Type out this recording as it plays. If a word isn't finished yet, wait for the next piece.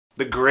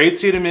The great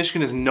state of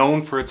Michigan is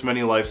known for its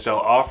many lifestyle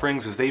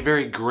offerings as they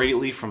vary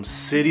greatly from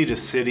city to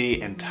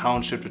city and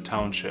township to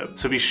township.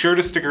 So be sure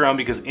to stick around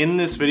because in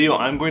this video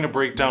I'm going to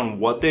break down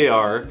what they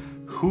are,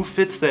 who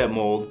fits that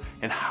mold,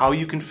 and how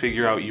you can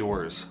figure out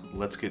yours.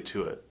 Let's get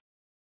to it.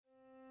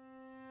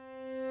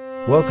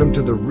 Welcome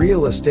to the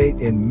Real Estate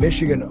in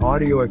Michigan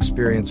Audio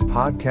Experience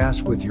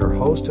podcast with your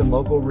host and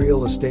local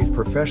real estate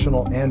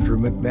professional, Andrew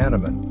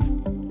McManaman.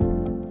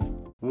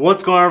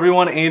 What's going on,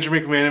 everyone? Andrew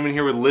McManaman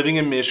here with Living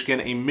in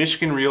Michigan, a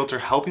Michigan realtor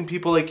helping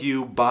people like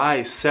you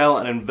buy, sell,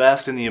 and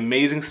invest in the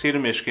amazing state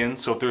of Michigan.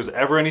 So if there's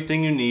ever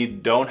anything you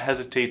need, don't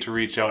hesitate to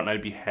reach out and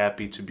I'd be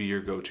happy to be your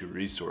go-to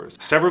resource.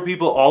 Several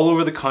people all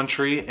over the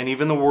country and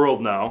even the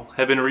world now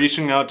have been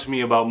reaching out to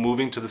me about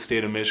moving to the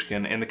state of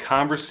Michigan, and the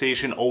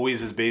conversation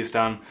always is based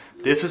on,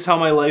 this is how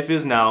my life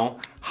is now.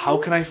 How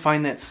can I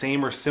find that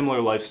same or similar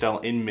lifestyle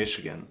in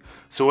Michigan?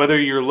 So whether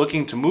you're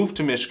looking to move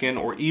to Michigan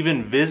or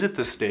even visit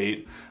the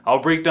state, I'll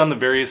break down the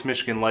various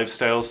Michigan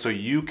lifestyles so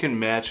you can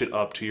match it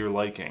up to your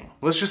liking.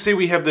 Let's just say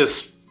we have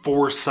this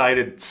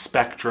four-sided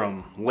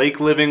spectrum. Lake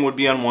living would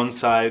be on one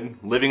side,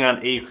 living on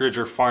acreage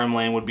or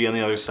farmland would be on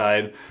the other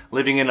side,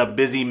 living in a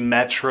busy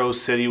metro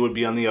city would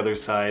be on the other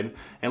side,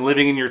 and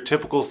living in your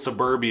typical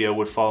suburbia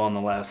would fall on the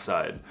last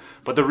side.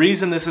 But the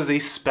reason this is a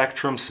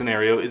spectrum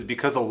scenario is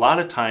because a lot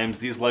of times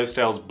these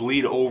lifestyles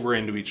bleed over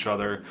into each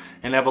other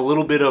and have a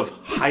little bit of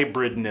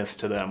hybridness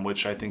to them,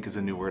 which I think is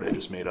a new word I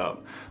just made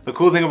up. The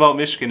cool thing about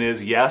Michigan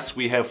is, yes,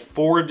 we have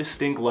 4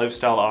 distinct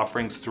lifestyle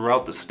offerings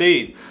throughout the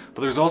state,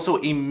 but there's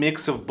also a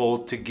mix of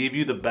both to give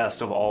you the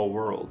best of all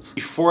worlds.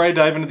 Before I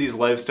dive into these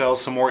lifestyles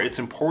some more, it's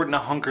important to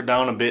hunker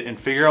down a bit and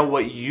figure out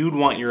what you'd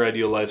want your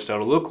ideal lifestyle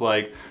to look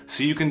like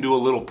so you can do a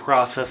little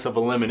process of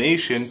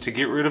elimination to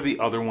get rid of the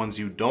other ones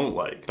you don't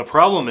like. The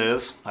problem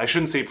is, I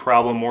shouldn't say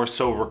problem, more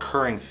so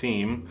recurring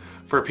theme,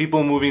 for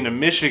people moving to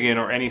Michigan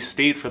or any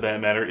state for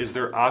that matter, is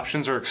their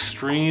options are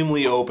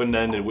extremely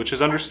open-ended, which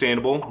is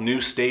understandable.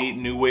 New state,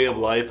 new way of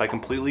life, I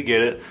completely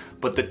get it.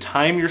 But the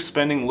time you're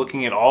spending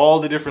looking at all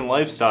the different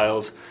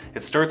lifestyles,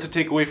 it starts to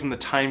take away from the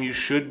time you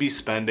should be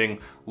spending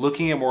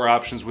looking at more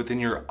options within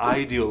your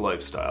ideal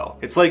lifestyle.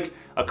 It's like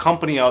a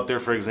company out there,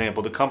 for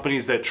example, the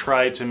companies that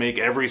try to make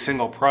every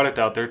single product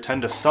out there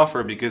tend to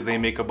suffer because they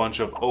make a bunch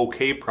of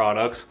okay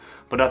products,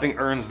 but nothing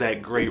earns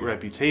that great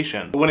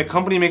reputation. But when a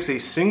company makes a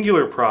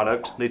singular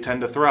product, they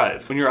tend to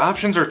thrive. When your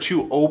options are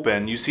too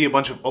open, you see a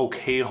bunch of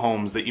okay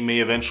homes that you may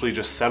eventually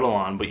just settle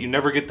on, but you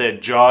never get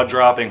that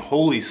jaw-dropping,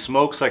 holy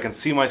smokes, I can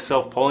see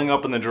myself pulling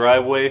up in the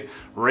driveway,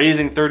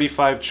 raising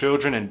 35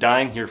 children, and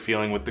dying here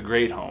feeling with the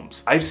great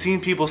homes. I've seen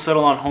people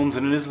settle on homes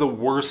and it is the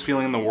worst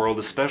feeling in the world,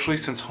 especially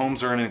since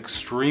homes are an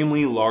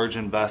extremely large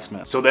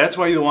investment. So that's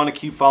why you'll want to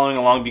keep following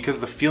along, because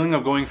the feeling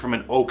of going from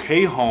an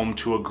okay home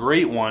to a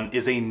great one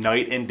is a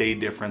night and day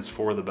difference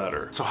for the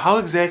better. So how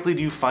exactly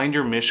do you find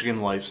your Michigan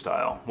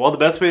lifestyle? Well, the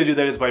best way to do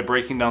that is by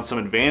breaking down some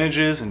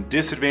advantages and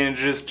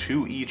disadvantages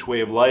to each way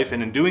of life,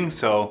 and in doing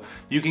so,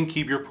 you can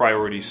keep your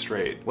priorities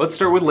straight. Let's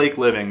start with lake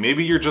living.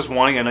 Maybe you're just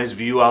wanting a nice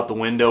view out the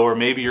window, or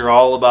maybe you're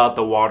all about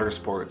the water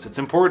sports. It's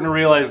important to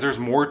realize there's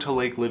more to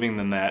lake living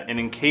than that, and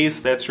in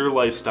case that's your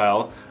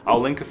lifestyle,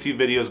 I'll link a few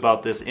videos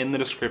about this in the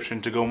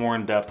description to go more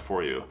in depth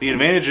for you. The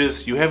advantage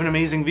is you have an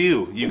amazing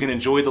view. You can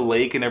enjoy the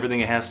lake and everything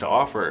it has to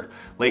offer.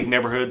 Lake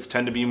neighborhoods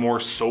tend to be more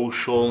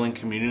social and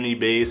community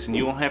based, and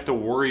you won't have to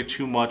worry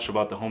too much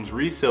about the home's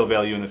resale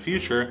value in the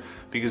future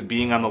because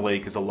being on the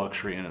lake is a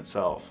luxury in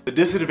itself. The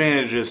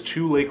disadvantage is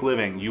to lake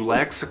living. You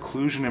lack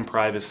seclusion and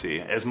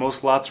privacy, as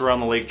most lots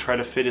around the lake try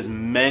to fit as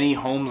many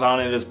homes on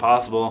it as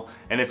possible,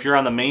 and if you're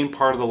on the main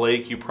part of the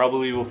lake, you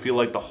probably will feel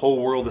like the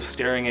whole world is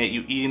staring at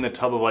you eating the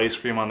tub of ice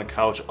cream on the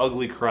couch,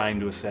 ugly crying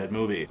to a sad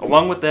movie.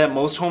 Along with that,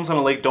 most homes on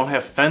a lake don't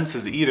have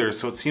fences either,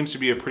 so it seems to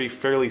be a pretty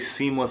fairly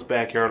seamless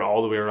backyard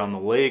all the way around the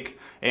lake,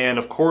 and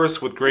of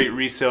course, with great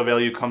resale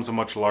value comes a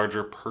much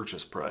larger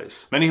purchase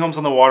price. Many homes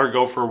on the water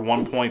go for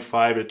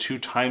 1.5 to 2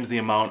 times the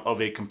amount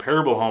of a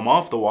comparable home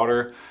off the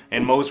water,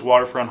 and most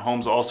waterfront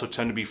homes also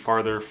tend to be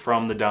farther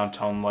from the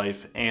downtown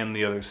life and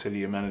the other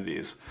city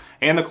amenities.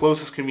 And the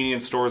closest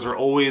convenience stores are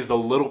always the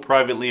little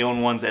privately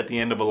owned ones at the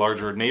end of a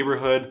larger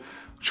neighborhood,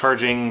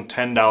 charging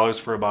 $10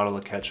 for a bottle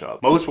of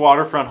ketchup. Most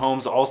waterfront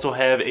homes also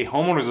have a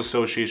homeowners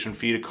association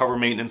fee to cover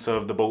maintenance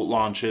of the boat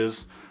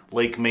launches,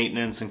 lake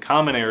maintenance, and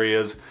common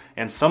areas,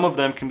 and some of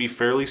them can be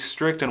fairly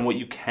strict on what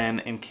you can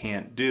and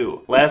can't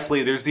do.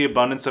 Lastly, there's the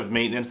abundance of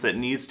maintenance that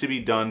needs to be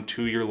done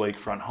to your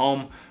lakefront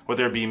home,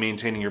 whether it be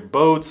maintaining your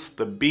boats,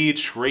 the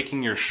beach,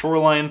 raking your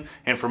shoreline,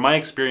 and from my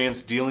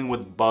experience, dealing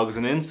with bugs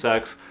and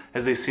insects,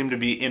 as they seem to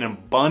be in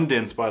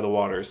abundance by the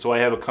water. So I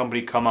have a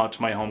company come out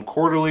to my home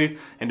quarterly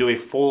and do a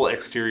full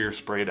exterior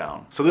spray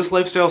down. So this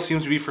lifestyle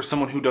seems to be for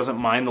someone who doesn't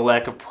mind the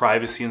lack of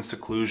privacy and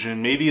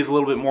seclusion, maybe is a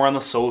little bit more on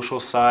the social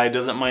side,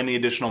 doesn't mind the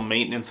additional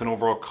maintenance and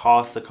overall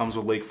cost that comes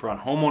with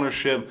lakefront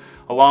homeownership,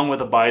 along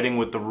with abiding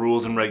with the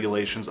rules and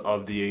regulations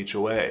of the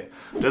HOA.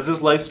 Does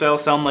this lifestyle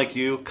sound like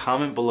you?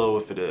 Comment below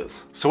if it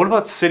is. So what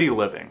about city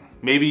living?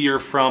 Maybe you're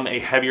from a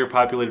heavier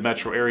populated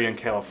metro area in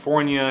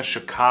California,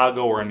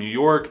 Chicago, or New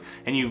York,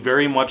 and you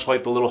very much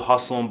like the little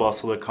hustle and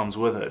bustle that comes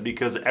with it,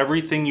 because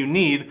everything you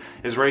need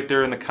is right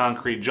there in the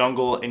concrete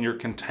jungle, and you're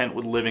content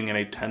with living in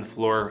a 10th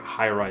floor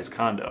high-rise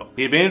condo.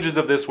 The advantages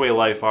of this way of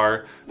life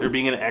are there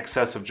being an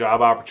excess of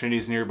job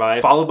opportunities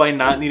nearby, followed by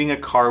not needing a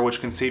car,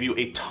 which can save you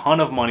a ton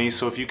of money.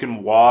 So if you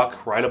can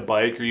walk, ride a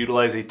bike, or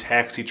utilize a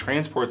taxi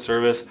transport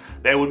service,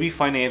 that would be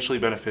financially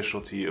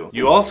beneficial to you.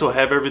 You also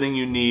have everything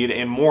you need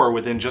and more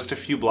within just a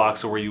few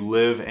blocks of where you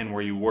live and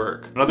where you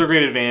work. Another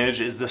great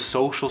advantage is the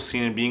social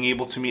scene and being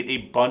able to meet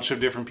a bunch of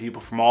different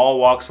people from all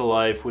walks of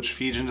life, which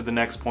feeds into the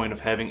next point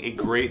of having a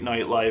great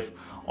nightlife,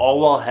 all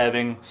while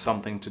having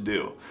something to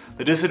do.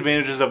 The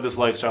disadvantages of this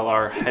lifestyle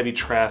are heavy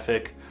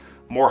traffic,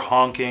 more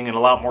honking, and a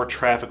lot more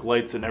traffic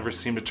lights that never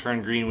seem to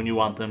turn green when you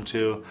want them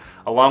to.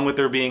 Along with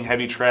there being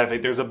heavy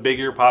traffic, there's a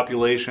bigger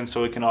population,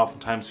 so it can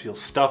oftentimes feel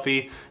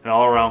stuffy and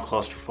all around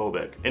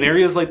claustrophobic. In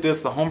areas like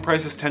this, the home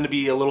prices tend to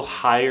be a little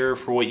higher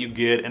for what you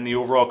get, and the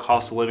overall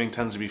cost of living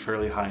tends to be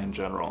fairly high in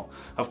general.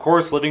 Of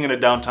course, living in a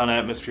downtown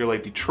atmosphere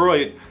like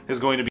Detroit is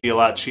going to be a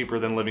lot cheaper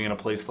than living in a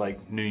place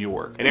like New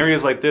York. In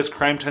areas like this,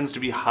 crime tends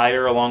to be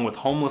higher along with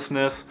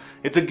homelessness.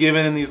 It's a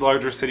given in these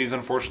larger cities,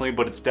 unfortunately,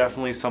 but it's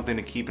definitely something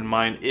to keep in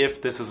mind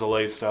if this is a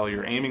lifestyle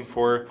you're aiming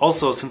for.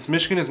 Also, since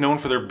Michigan is known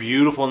for their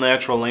beautiful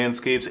natural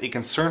landscapes, a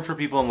concern for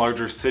people in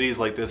larger cities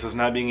like this is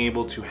not being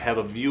able to have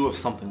a view of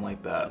something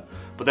like that.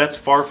 But that's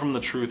far from the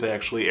truth,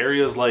 actually.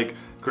 Areas like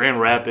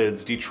Grand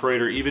Rapids,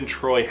 Detroit, or even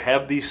Troy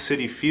have these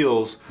city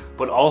feels,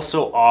 but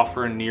also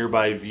offer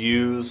nearby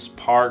views,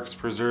 parks,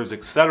 preserves,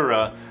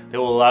 etc. that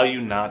will allow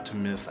you not to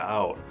miss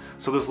out.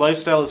 So this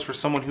lifestyle is for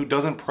someone who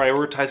doesn't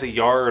prioritize a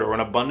yard or an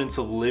abundance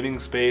of living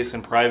space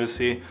and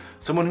privacy,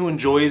 someone who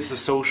enjoys the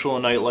social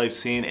and nightlife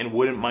scene and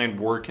wouldn't mind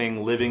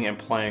working, living, and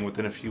playing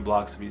within a few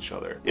blocks of each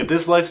other. If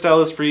this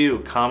lifestyle is for you,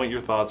 comment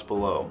your thoughts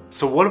below.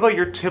 So what about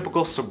your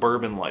typical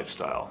suburban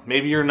lifestyle?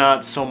 Maybe you're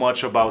not so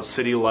much about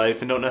city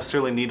life and don't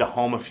necessarily need a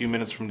home a few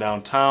minutes from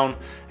downtown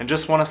and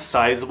just want a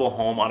sizable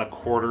home on a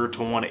 1/4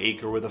 to 1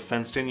 acre with a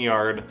fenced-in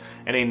yard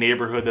and a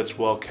neighborhood that's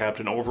well kept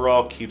and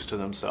overall keeps to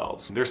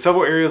themselves. There's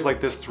several areas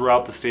like this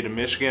throughout the state of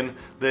Michigan.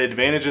 The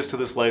advantages to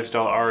this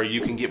lifestyle are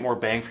you can get more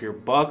bang for your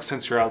buck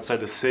since you're outside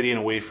the city and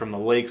away from the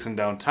lakes and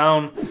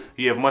downtown.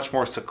 You have much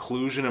more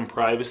seclusion and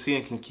privacy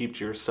and can keep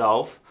to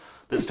yourself.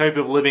 This type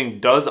of living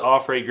does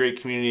offer a great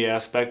community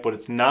aspect, but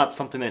it's not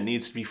something that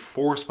needs to be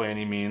forced by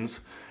any means.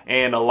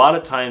 And a lot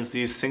of times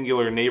these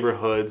singular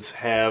neighborhoods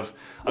have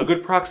a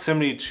good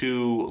proximity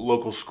to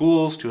local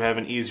schools to have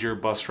an easier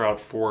bus route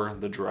for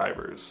the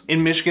drivers.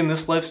 In Michigan,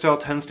 this lifestyle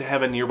tends to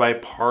have a nearby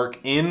park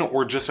in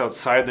or just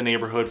outside the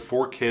neighborhood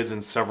for kids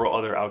and several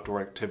other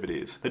outdoor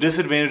activities. The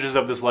disadvantages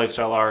of this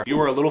lifestyle are you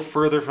are a little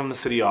further from the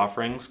city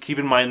offerings. Keep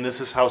in mind this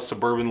is how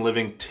suburban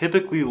living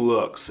typically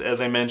looks.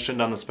 As I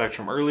mentioned on the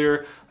spectrum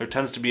earlier, there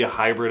tends to be a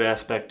hybrid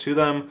aspect to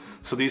them,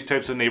 so these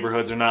types of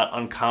neighborhoods are not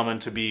uncommon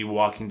to be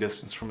walking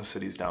distance from a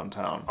city's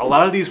downtown. A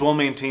lot of these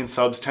well-maintained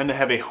subs tend to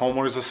have a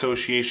homeowners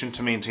association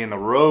to maintain the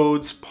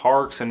roads,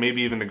 parks, and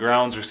maybe even the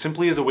grounds, or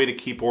simply as a way to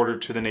keep order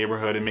to the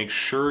neighborhood and make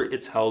sure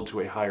it's held to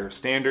a higher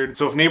standard.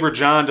 So if neighbor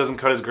John doesn't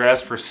cut his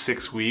grass for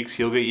 6 weeks,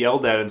 he'll get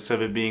yelled at instead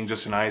of it being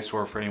just an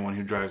eyesore for anyone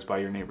who drives by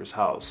your neighbor's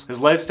house. His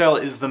lifestyle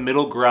is the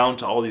middle ground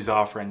to all these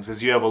offerings,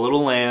 as you have a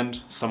little land,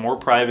 some more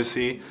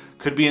privacy,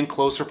 could be in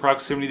closer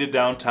proximity to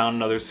downtown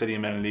and other city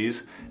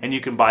amenities, and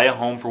you can buy a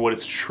home for what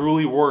it's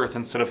truly worth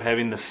instead of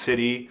having the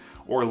city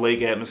or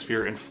lake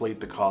atmosphere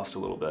inflate the cost a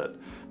little bit.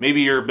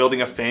 Maybe you're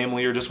building a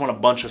family or just want a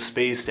bunch of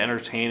space to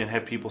entertain and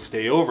have people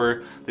stay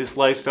over. This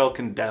lifestyle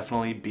can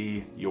definitely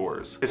be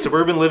yours. Is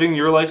suburban living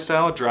your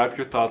lifestyle? Drop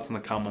your thoughts in the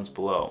comments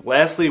below.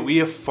 Lastly, we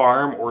have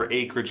farm or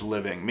acreage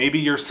living. Maybe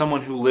you're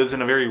someone who lives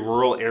in a very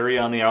rural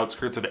area on the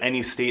outskirts of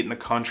any state in the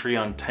country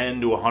on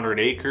 10 to 100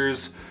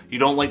 acres. You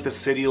don't like the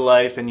city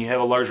life and you have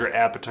a larger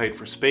appetite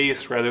for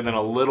space rather than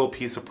a little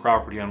piece of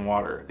property on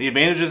water. The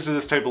advantages to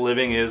this type of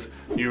living is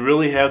you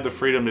really have the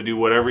freedom to do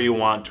whatever you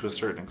want to a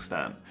certain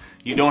extent.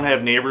 You don't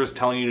have neighbors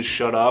telling you to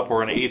shut up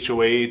or an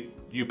HOA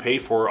you pay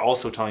for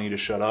also telling you to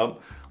shut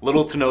up.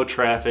 Little to no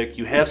traffic.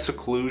 You have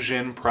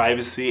seclusion,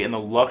 privacy, and the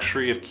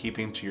luxury of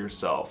keeping to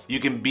yourself. You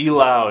can be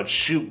loud,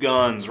 shoot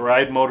guns,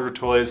 ride motor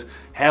toys,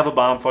 have a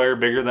bonfire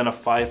bigger than a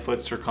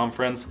 5-foot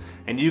circumference,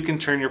 and you can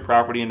turn your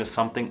property into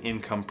something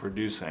income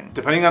producing.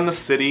 Depending on the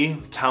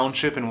city,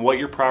 township, and what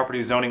your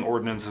property zoning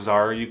ordinances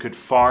are, you could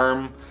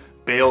farm,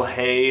 bale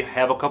hay,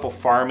 have a couple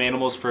farm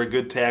animals for a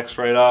good tax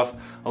write-off,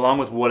 along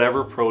with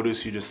whatever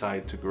produce you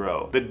decide to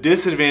grow. The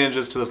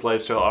disadvantages to this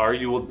lifestyle are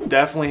you will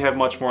definitely have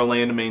much more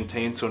land to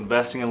maintain, so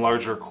investing in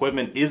larger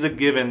equipment is a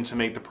given to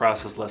make the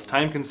process less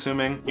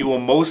time-consuming. You will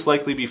most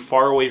likely be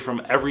far away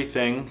from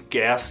everything,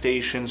 gas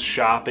stations,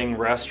 shopping,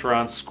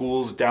 restaurants,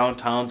 schools,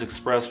 downtowns,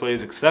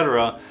 expressways,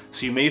 etc.,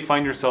 so you may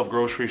find yourself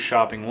grocery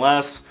shopping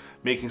less,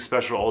 making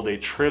special all-day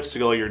trips to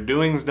get all your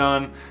doings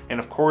done, and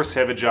of course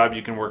have a job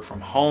you can work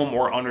from home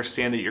or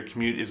understand that your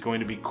commute is going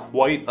to be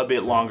quite a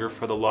bit longer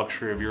for the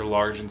luxury of your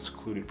large and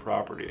secluded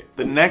property.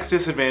 The next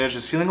disadvantage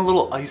is feeling a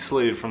little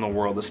isolated from the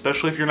world,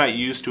 especially if you're not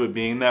used to it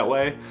being that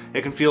way.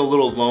 It can feel a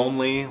little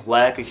lonely,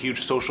 lack a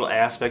huge social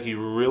aspect you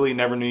really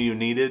never knew you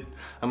needed,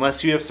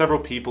 unless you have several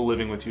people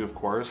living with you, of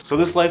course. So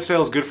this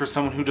lifestyle is good for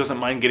someone who doesn't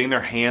mind getting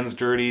their hands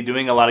dirty,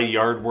 doing a lot of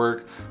yard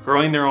work,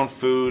 growing their own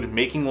food,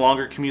 making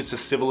longer commutes to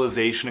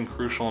civilization and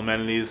crucial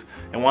amenities,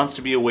 and wants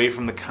to be away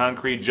from the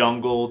concrete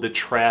jungle, the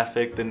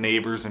traffic, the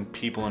neighbors, and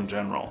people in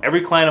general.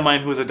 Every client of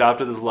mine who has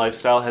adopted this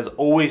lifestyle has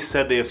always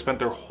said they have spent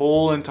their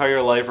whole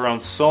entire life around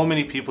so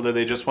many people that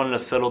they just wanted to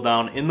settle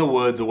down in the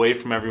woods away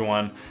from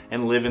everyone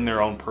and live in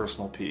their own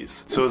personal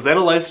peace. So is that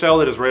a lifestyle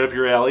that is right up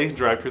your alley?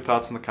 Drop your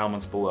thoughts in the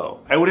comments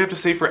below. I would have to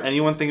say, for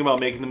anyone thinking about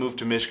making the move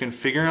to Michigan,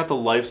 figuring out the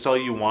lifestyle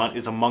you want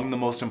is among the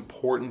most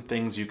important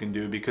things you can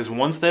do, because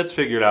once that's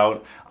figured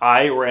out,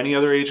 I or any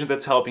other agent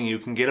that's helping you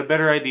can get a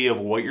better idea of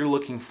what you're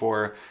looking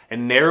for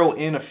and narrow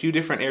in a few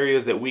different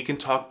areas that we can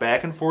talk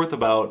back and forth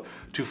about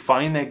to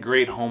find that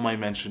great home I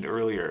mentioned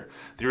earlier.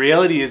 The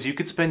reality is you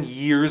could spend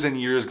years and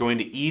years going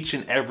to each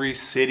and every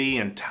city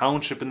and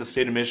township in the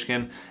state of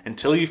Michigan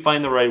until you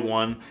find the right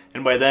one,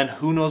 and by then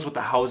who knows what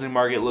the housing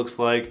market looks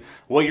like,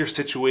 what your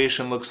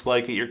situation looks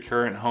like at your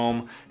current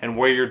home, and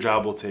where your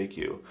job will take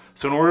you.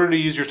 So in order to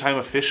use your time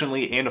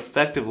efficiently and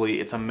effectively,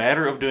 it's a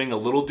matter of doing a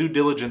little due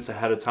diligence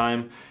ahead of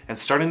time and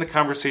starting the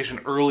conversation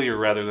earlier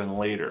rather than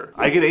later.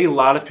 I get a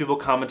lot of people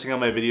commenting on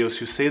my videos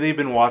who say they've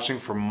been watching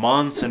for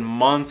months and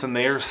months and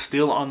they are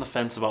still on the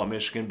fence about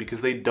Michigan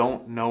because they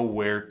don't know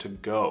where to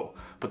go.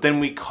 But then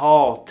we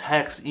call,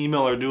 text,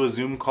 email, or do a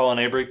Zoom call and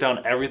I break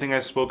down everything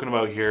I've spoken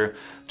about here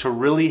to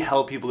really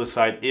help people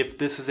decide if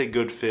this is a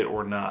good fit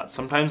or not.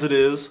 Sometimes it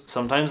is,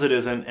 sometimes it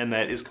isn't, and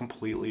that is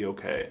completely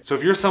okay. So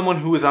if you're someone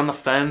who is on the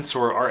fence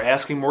or are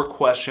asking more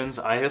questions,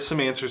 I have some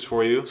answers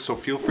for you, so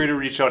feel free to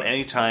reach out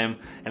anytime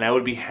and I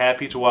would be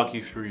happy to walk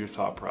you through your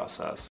thought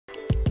process.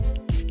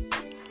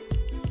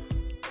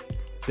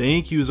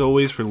 Thank you as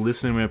always for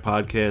listening to my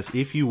podcast.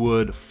 If you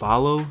would,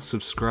 follow,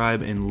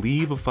 subscribe, and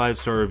leave a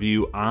 5-star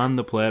review on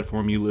the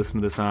platform you listen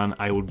to this on.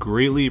 I would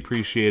greatly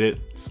appreciate it.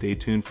 Stay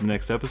tuned for the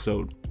next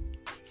episode.